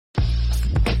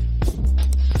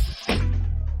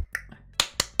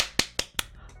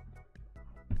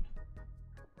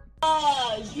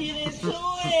gosh, he didn't do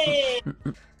it!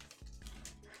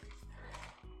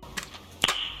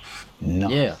 No.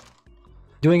 Yeah.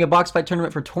 Doing a box fight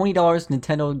tournament for $20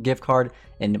 Nintendo gift card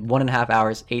in 1.5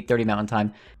 hours, 8:30 Mountain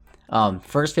Time.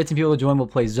 First 15 people to join will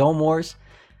play Zone Wars.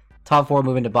 Top 4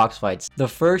 move into box fights. The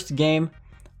first game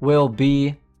will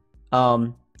be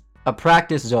a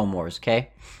practice Zone Wars,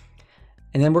 okay?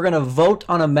 And then we're gonna vote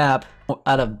on a map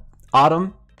out of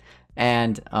Autumn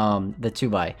and the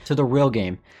 2x to the real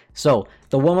game. So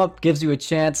the warm-up gives you a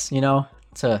chance, you know,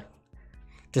 to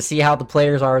see how the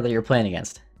players are that you're playing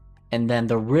against. And then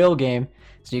the real game,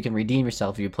 so you can redeem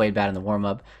yourself if you played bad in the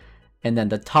warm-up. And then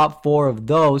the top 4 of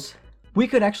those, we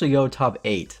could actually go top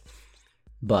 8,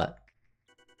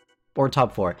 or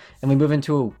top 4. And we move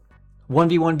into a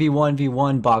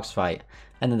 1v1v1v1 box fight.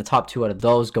 And then the top 2 out of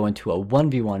those go into a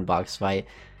 1v1 box fight.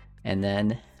 And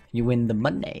then you win the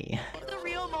money. The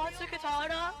real monster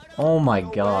katana? Oh my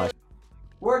gosh.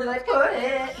 Where did I put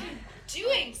it?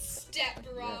 Doing step,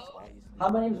 bro. Hi,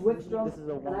 my name's Wiikstrom,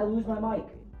 and I lose my mic.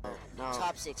 No.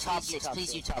 Top 6,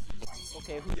 please you top 6.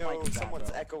 Okay, yo,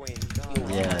 someone's echoing. No.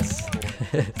 Yes.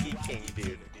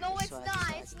 Dude. No, it's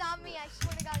not me, I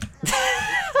swear to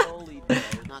God.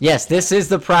 Yes, this is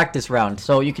the practice round,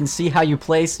 so you can see how you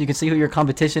place, you can see who your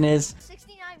competition is.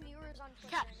 69 viewers on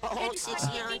Twitch.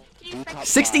 69.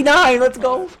 69, let's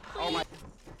go! Oh my.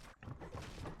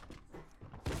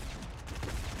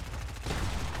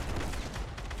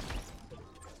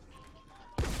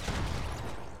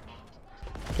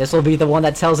 This will be the one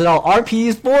that tells it all. RP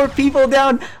is 4 people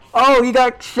down! Oh, he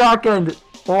got shotgunned!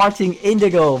 Watching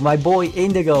Indigo, my boy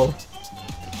Indigo.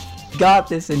 Got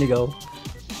this, Indigo.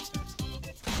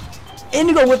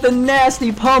 Indigo with the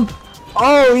nasty pump!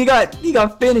 Oh, he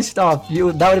got finished off. That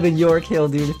would have been your kill,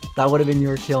 dude. That would have been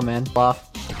your kill, man.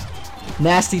 Off.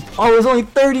 Nasty. Oh, it was only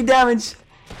 30 damage!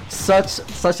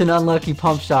 Such an unlucky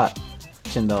pump shot.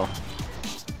 Though.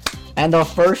 And the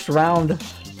first round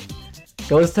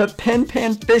goes to Pan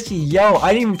Fishy. Yo,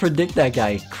 I didn't even predict that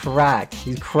guy. Cracked.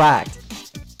 He's cracked.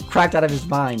 Cracked out of his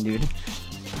mind, dude.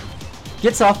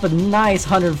 Gets off a nice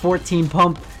 114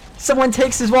 pump. Someone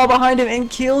takes his wall behind him and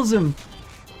kills him.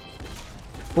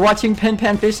 We're watching Pan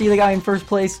Fishy, the guy in first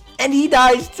place. And he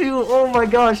dies too. Oh my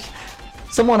gosh.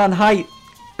 Someone on height.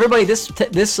 Everybody, this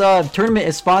tournament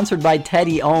is sponsored by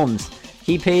Teddy Ohms.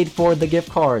 He paid for the gift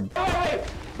card.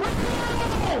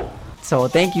 So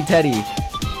thank you, Teddy.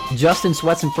 Justin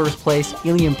Sweats in first place,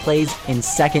 Ilian Plays in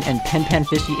second, and Pan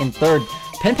Fishy in third.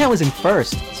 Pan was in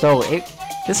first, so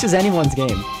this is anyone's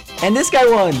game. And this guy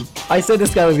won! I said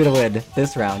this guy was gonna win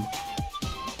this round.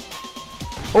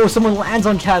 Oh, someone lands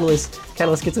on Catalyst.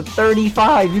 Catalyst gets a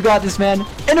 35. You got this, man.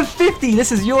 And a 50!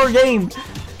 This is your game!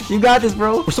 You got this,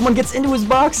 bro. Someone gets into his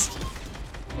box.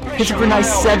 Hits it for a nice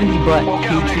 70, but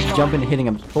he keeps jumping and hitting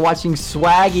him. We're watching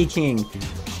Swaggy King.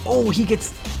 Oh, he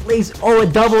gets... Oh, a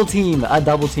double team.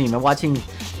 I'm watching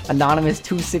Anonymous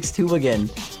 262 again.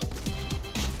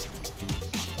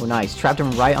 Oh, nice. Trapped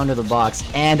him right under the box.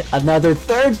 And another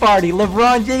third party.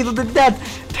 LeBron James with the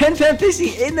death. Pan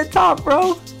Fishy in the top,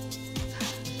 bro.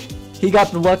 He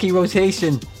got the lucky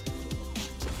rotation.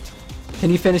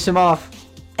 Can he finish him off?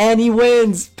 And he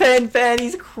wins. Pan,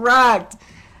 he's cracked.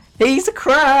 He's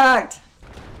cracked.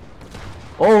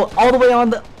 Oh, all the way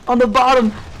on the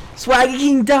bottom. Swaggy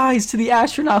King dies to the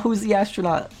astronaut. Who's the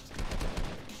astronaut?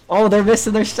 Oh, they're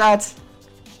missing their shots.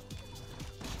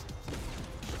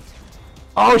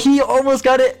 Oh, he almost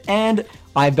got it. And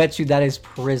I bet you that is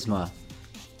Prizma.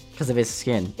 Because of his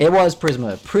skin. It was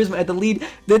Prizma. Prizma at the lead.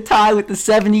 The tie with the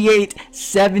 78.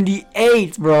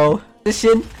 78, bro.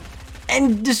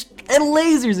 And just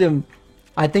lasers him.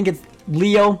 I think it's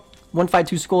Leo.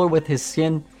 152 scorer with his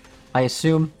skin. I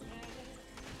assume.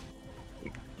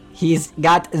 He's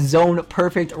got zone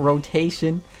perfect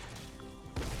rotation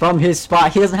from his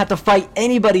spot. He doesn't have to fight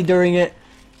anybody during it.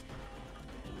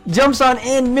 Jumps on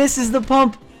in, misses the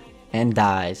pump, and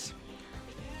dies.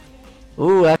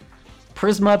 Ooh,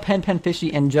 Prizma, Pan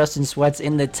Fishy, and Justin Sweats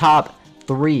in the top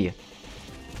 3.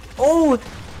 Oh,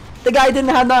 the guy did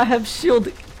not have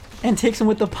shield and takes him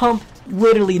with the pump.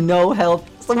 Literally no health.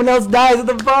 Someone else dies at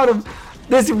the bottom.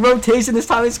 This rotation this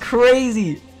time is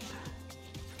crazy.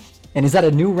 And is that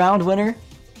a new round winner?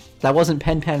 That wasn't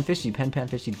Pan Fishy. Pan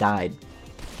Fishy died.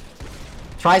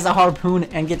 Tries the harpoon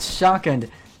and gets shotgunned.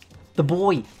 The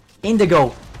boy,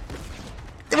 Indigo.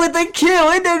 With the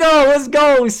kill, Indigo! Let's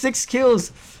go! 6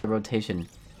 kills. Rotation.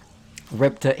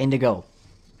 Rip to Indigo.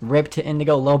 Rip to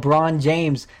Indigo. LeBron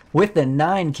James with the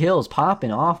 9 kills.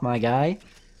 Popping off, my guy.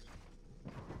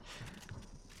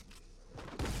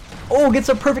 Oh, gets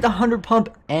a perfect 100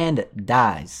 pump and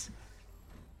dies.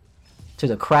 To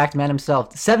the cracked man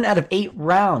himself. 7 out of 8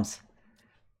 rounds.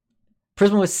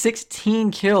 Prizma with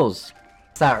 16 kills.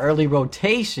 It's that early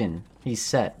rotation. He's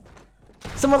set.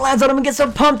 Someone lands on him and gets a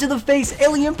pump to the face.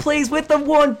 Alien plays with the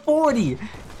 140.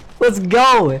 Let's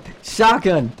go.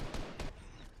 Shotgun.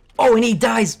 Oh, and he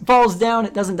dies. Falls down.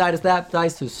 It doesn't die to that.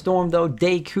 Dies to Storm, though.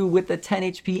 Deku with the 10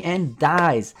 HP and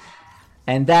dies.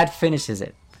 And that finishes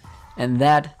it. And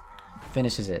that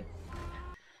finishes it.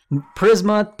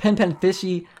 Prizma, Pen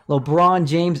Fishy, LeBron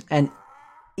James, and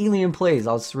Alien plays.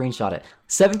 I'll screenshot it.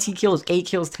 17 kills, 8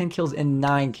 kills, 10 kills, and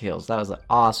 9 kills. That was an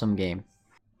awesome game.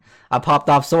 I popped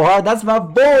off so hard. That's my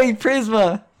boy,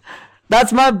 Prizma.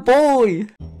 That's my boy.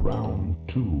 Round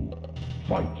 2,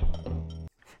 fight.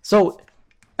 So,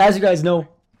 as you guys know,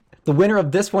 the winner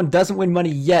of this one doesn't win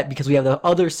money yet because we have the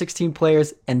other 16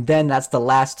 players, and then that's the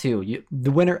last two.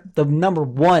 The winner, the number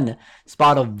 1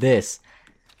 spot of this.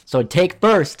 So take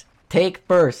first. Take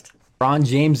first. LeBron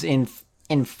James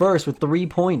in first with 3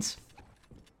 points.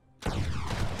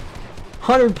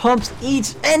 100 pumps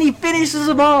each, and he finishes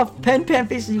them off. Pen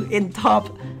Fishy in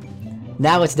top.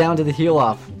 Now it's down to the heal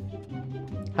off.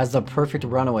 Has the perfect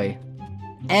runaway.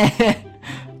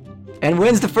 And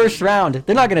wins the first round.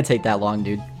 They're not going to take that long,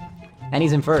 dude. And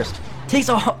he's in first. Takes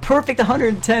a perfect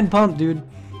 110 pump, dude.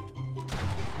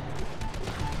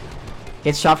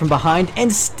 Gets shot from behind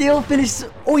and still finishes.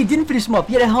 Oh, he didn't finish him up.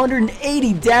 He had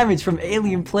 180 damage from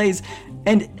Alien plays.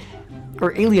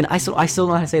 Or Alien, I still don't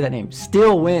know how to say that name.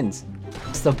 Still wins.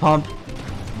 It's the pump.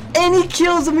 And he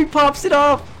kills him. He pops it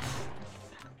off.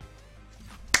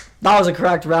 That was a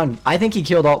correct round. I think he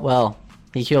killed all. Well,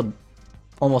 he killed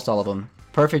almost all of them.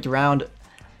 Perfect round.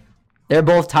 They're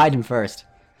both tied in first.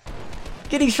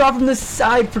 Getting shot from the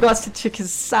side. Forgot to check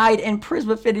his side. And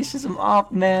Prizma finishes him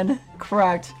off, man.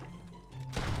 Cracked.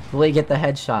 Will he get the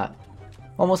headshot?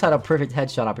 Almost had a perfect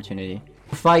headshot opportunity.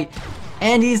 Fight.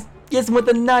 And he gets him with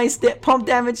a nice pump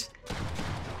damage.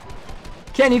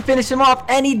 Can he finish him off?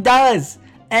 And he does.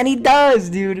 And he does,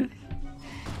 dude.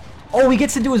 Oh, he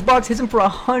gets to do his box. Hits him for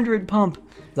 100 pump.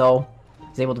 Though,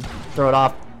 he's able to throw it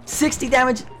off. 60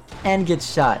 damage. And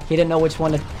gets shot. He didn't know which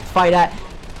one to fight at.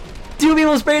 Two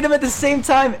people sprayed him at the same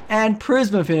time. And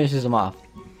Prizma finishes him off.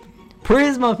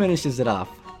 Prizma finishes it off.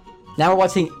 Now we're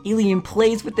watching Alien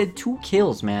plays with the 2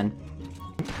 kills, man.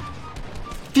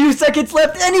 Few seconds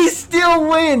left and he still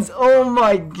wins. Oh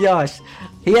my gosh.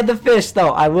 He had the fish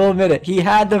though. I will admit it. He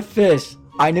had the fish.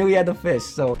 I knew he had the fish.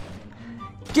 So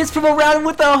gets from around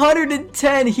with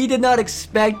 110. He did not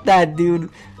expect that, dude.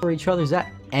 For each other's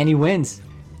at. And he wins.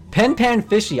 Pen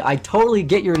Fishy. I totally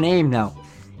get your name now.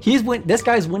 This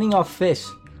guy's winning off fish.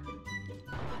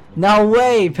 No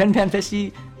way. Pen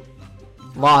Fishy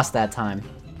lost that time.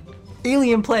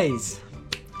 Alien plays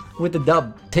with the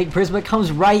dub. Take Prizma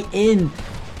comes right in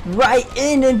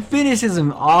and finishes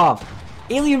him off.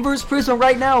 Alien versus Prizma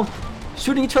right now,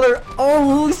 shooting each other.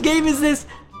 Oh, whose game is this?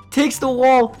 Takes the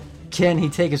wall. Can he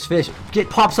take his fish?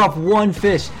 Pops off one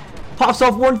fish. Pops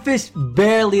off one fish.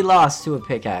 Barely lost to a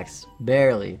pickaxe.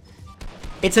 Barely.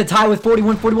 It's a tie with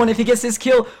 41-41 if he gets this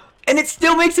kill, and it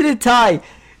still makes it a tie.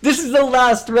 This is the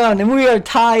last round, and we are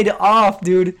tied off,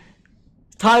 dude.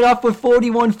 Tied off with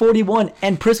 41-41,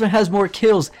 and Prizma has more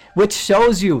kills, which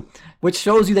shows you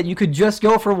that you could just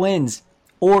go for wins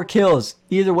or kills.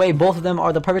 Either way, both of them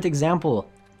are the perfect example.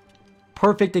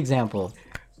 Perfect example.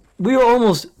 We were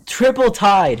almost triple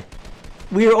tied.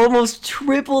 We are almost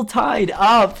triple tied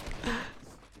up.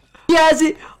 He has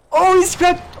it. Oh, he's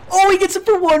scrapped. Oh, he gets it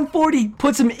for 140.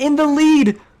 Puts him in the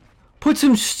lead. Puts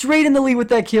him straight in the lead with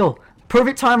that kill.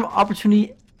 Perfect time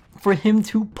opportunity for him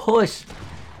to push.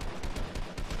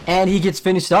 And he gets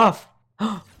finished off.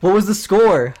 What was the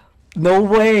score? No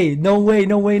way. No way.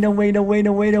 No way. No way. No way.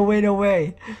 No way. No way. No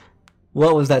way.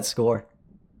 What was that score?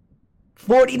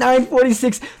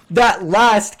 49-46. That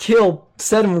last kill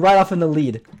set him right off in the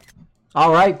lead.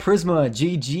 All right, Prizma.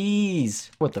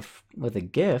 GG's. With a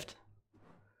gift.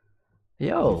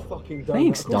 Yo.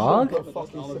 Thanks, dog.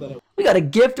 We got a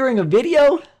gift during a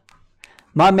video?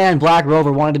 My man Black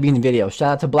Rover wanted to be in the video.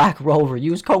 Shout out to Black Rover.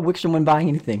 Use code Wiikstrom when buying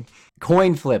anything.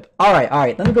 Coin flip.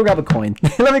 Alright. Let me go grab a coin.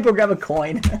 Let me go grab a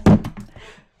coin.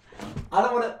 I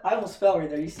almost fell right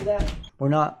there. You see that? We're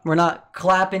not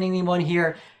clapping anyone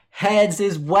here. Heads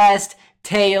is west.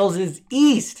 Tails is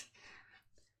east.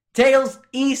 Tails,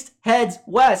 east. Heads,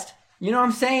 west. You know what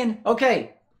I'm saying?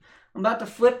 Okay. I'm about to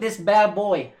flip this bad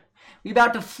boy. We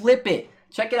about to flip it.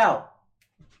 Check it out.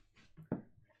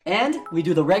 And we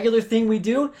do the regular thing we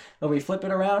do, where we flip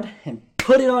it around and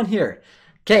put it on here.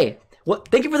 Okay. What?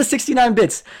 Thank you for the 69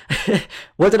 bits.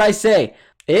 What did I say?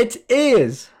 It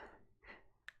is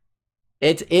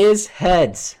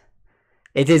heads.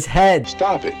 It is heads.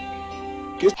 Stop it.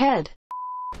 Head.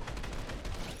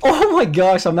 Oh my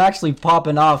gosh, I'm actually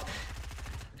popping off.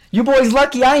 You boys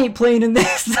lucky I ain't playing in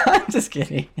this. I'm just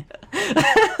kidding.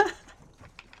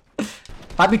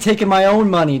 I'd be taking my own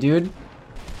money, dude.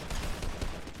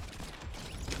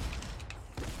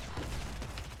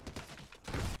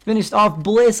 Finished off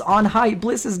Bliss on height.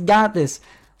 Bliss has got this.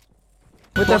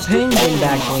 With the penguin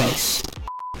backbling.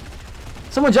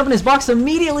 Someone jumped in his box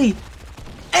immediately.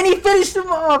 And he finished him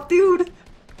off, dude.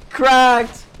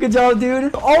 Cracked. Good job,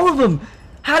 dude. All of them.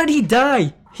 How did he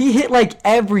die? He hit like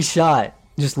every shot.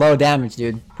 Just low damage,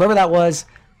 dude. Whoever that was.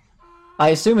 I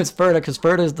assume it's Ferda, because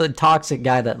Ferda's the toxic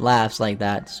guy that laughs like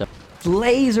that. So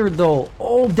Blazer, though.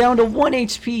 Oh, down to 1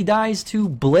 HP. Dies to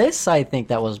Bliss. I think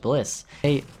that was Bliss.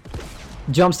 Hey.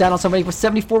 Jumps down on somebody for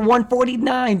 74,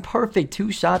 149. Perfect.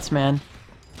 2 shots, man.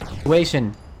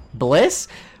 Situation. Bliss?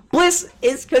 Bliss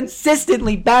is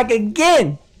consistently back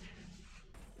again.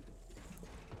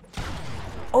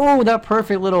 Oh, that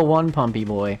perfect little one pumpy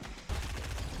boy.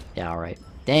 Yeah, alright.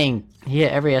 Dang. He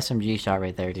hit every SMG shot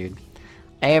right there, dude.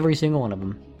 Every single one of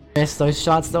them. Missed those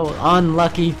shots, though.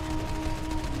 Unlucky.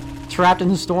 Trapped in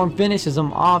the storm. Finishes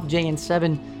them off.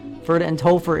 JN7. Ferda and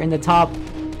Topher in the top.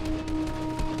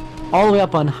 All the way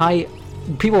up on height.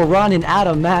 People running out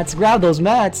of mats. Grab those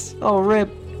mats. Oh, rip.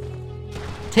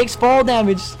 Takes fall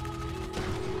damage.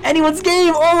 Anyone's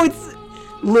game. Oh, it's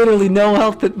literally no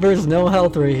health versus no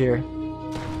health right here.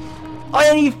 Oh,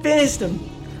 and he finished him.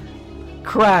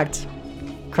 Cracked.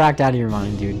 Cracked out of your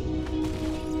mind, dude.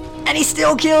 And he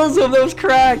still kills him. That was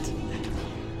cracked.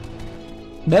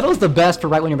 Metal's the best for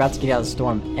right when you're about to get out of the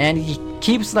storm. And he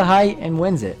keeps the height and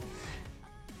wins it.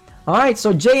 Alright,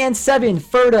 so JN7,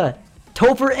 Ferda,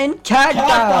 Topher, and Cacti.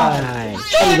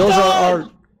 Hey,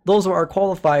 those are our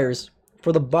qualifiers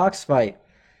for the box fight.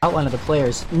 Outline of the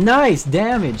players. Nice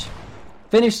damage.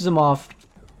 Finishes him off.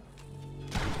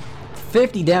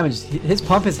 50 damage. His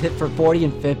pump is hit for 40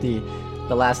 and 50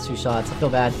 the last 2 shots. I feel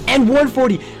bad. And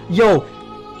 140. Yo,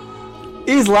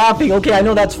 he's laughing. Okay, I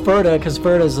know that's Ferda because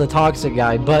Ferda's the toxic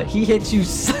guy, but he hits you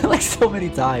like so many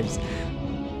times.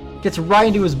 Gets right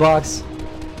into his box.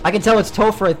 I can tell it's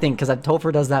Topher, I think, because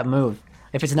Topher does that move.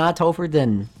 If it's not Topher,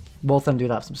 then both of them do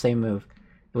that same move.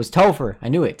 It was Topher. I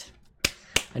knew it.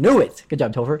 I knew it. Good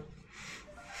job, Topher.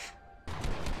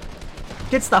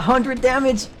 Gets the 100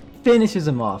 damage. Finishes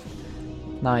him off.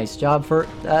 Nice job for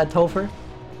Topher.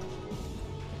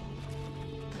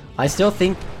 I still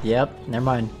think... Yep, never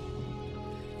mind.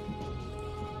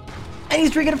 And he's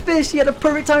drinking a fish. He had a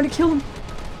perfect time to kill him.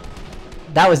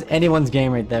 That was anyone's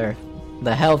game right there.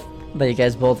 The health that you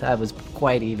guys both had was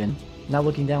quite even. Now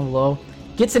looking down low.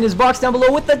 Gets in his box down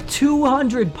below with the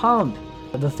 200 pump.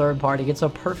 The third party gets a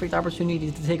perfect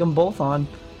opportunity to take them both on.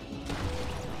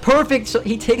 Perfect. So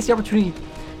he takes the opportunity.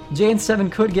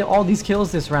 JN7 could get all these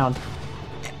kills this round.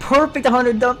 Perfect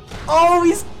 100 dump. Oh,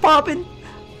 he's popping.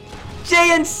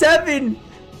 JN7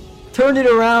 turned it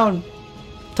around.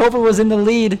 Topher was in the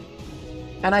lead.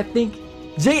 And I think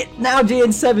now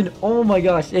JN7. Oh my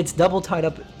gosh. It's double tied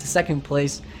up to second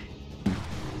place.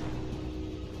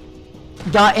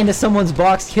 Got into someone's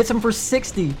box. Hits him for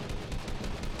 60.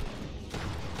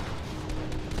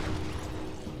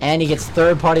 And he gets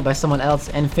third party by someone else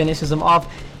and finishes him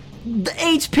off. The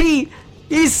HP!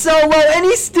 He's so low and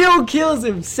he still kills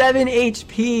him. 7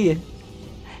 HP.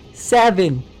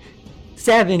 7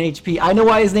 HP. I know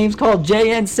why his name's called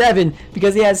JN7.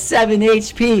 Because he has 7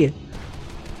 HP.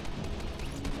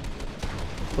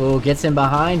 Oh, gets in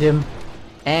behind him.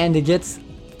 And it gets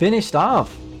finished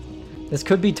off. This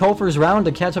could be Topher's round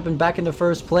to catch up and back into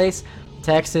first place.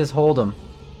 Texas Hold'em.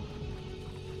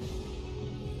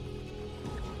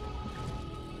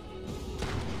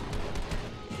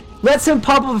 Lets him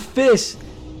pop up a fish.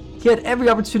 He had every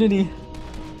opportunity.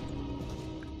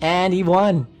 And he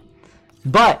won.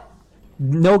 But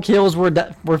no kills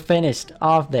were finished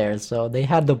off there. So they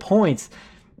had the points.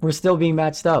 We're still being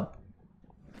matched up.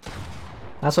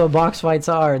 That's what box fights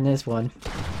are in this one.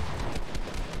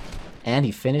 And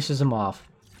he finishes him off.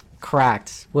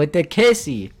 Cracked. With the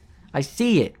kissy. I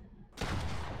see it.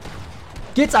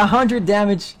 Gets 100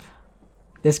 damage.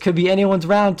 This could be anyone's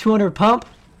round. 200 pump.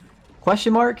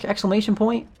 Question mark? Exclamation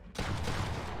point.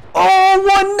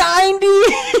 Oh,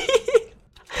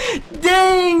 190!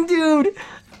 Dang, dude.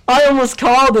 I almost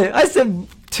called it. I said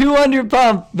 200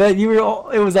 pump, but it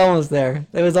was almost there.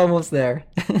 It was almost there.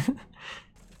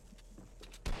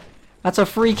 That's a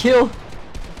free kill.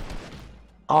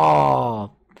 Oh.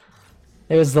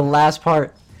 It was the last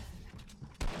part.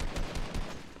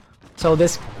 So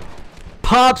this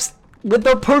pops with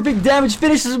the perfect damage,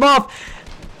 finishes him off.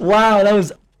 Wow, that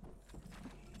was...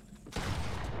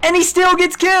 And he still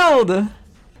gets killed!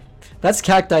 That's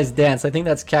Cacti's dance. I think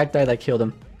that's Cacti that killed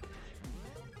him.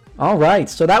 Alright,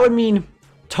 so that would mean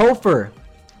Topher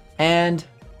and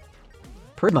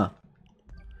Prizma.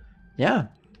 Yeah.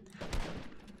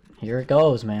 Here it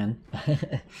goes, man.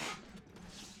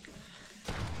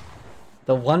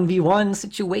 The 1v1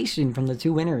 situation from the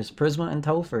two winners, Prizma and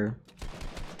Topher.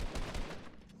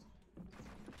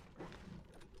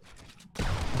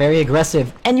 Very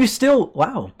aggressive. And you still,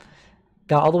 wow.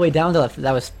 Got all the way down to,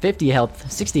 that was 50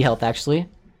 health, 60 health actually.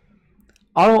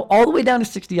 All the way down to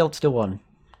 60 health, still won.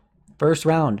 First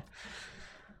round.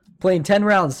 Playing 10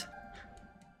 rounds.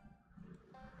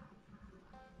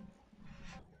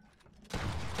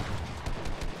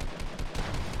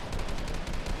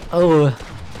 Oh,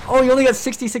 you only got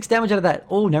 66 damage out of that.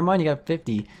 Oh, never mind, you got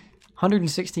 50.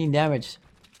 116 damage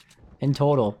in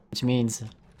total, which means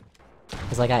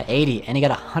because I got 80 and he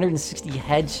got 160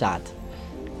 headshot.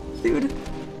 Dude,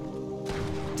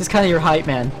 just kind of your hype,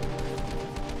 man.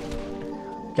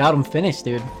 Got him finished,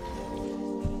 dude.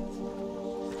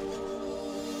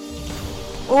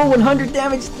 Oh, 100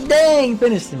 damage. Dang,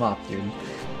 finished him off, dude.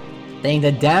 Dang,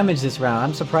 the damage this round.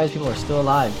 I'm surprised people are still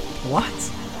alive. What?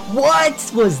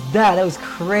 What was that? That was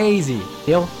crazy.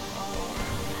 Yo.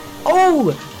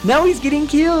 Oh, now he's getting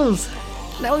kills.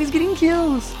 Now he's getting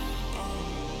kills.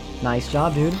 Nice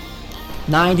job, dude.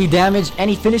 90 damage, and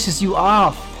he finishes you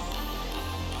off.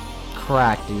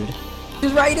 Cracked, dude.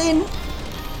 He's right in.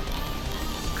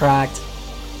 Cracked.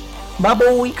 My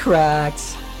boy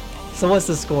cracked. So what's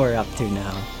the score up to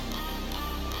now?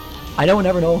 I don't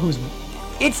ever know who's...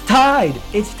 It's tied!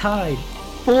 It's tied.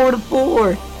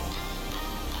 4-4.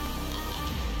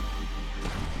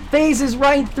 Phases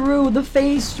right through the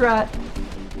phase strat.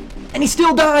 And he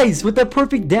still dies with that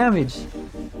perfect damage.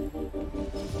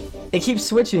 It keeps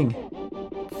switching.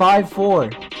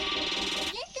 5-4.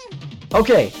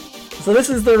 Okay. So this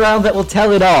is the round that will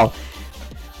tell it all.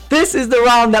 This is the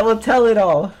round that will tell it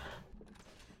all.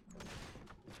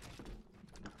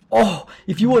 Oh,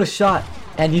 if you would have shot.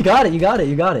 And you got it, you got it,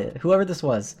 you got it. Whoever this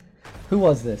was. Who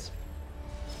was this?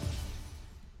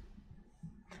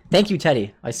 Thank you,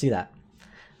 Teddy. I see that.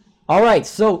 Alright,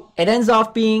 so it ends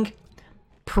off being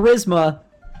Prizma,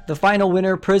 the final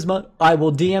winner. Prizma, I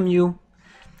will DM you.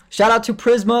 Shout out to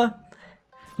Prizma.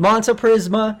 Mansa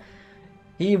Prizma.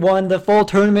 He won the full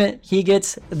tournament. He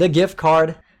gets the gift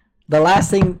card.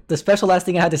 The special last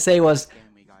thing I had to say was...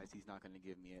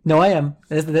 No, I am.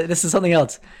 This is something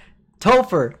else.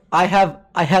 Topher, I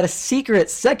had a secret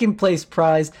second place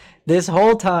prize this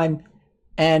whole time,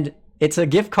 and it's a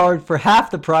gift card for half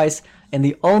the price, and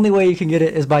the only way you can get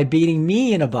it is by beating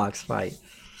me in a box fight.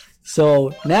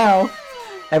 So now,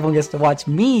 everyone gets to watch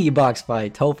me box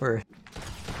fight Topher.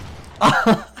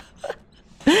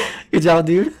 Good job,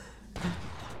 dude.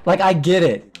 Like, I get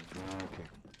it.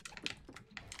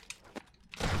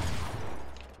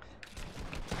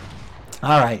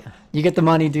 Alright, you get the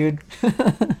money, dude.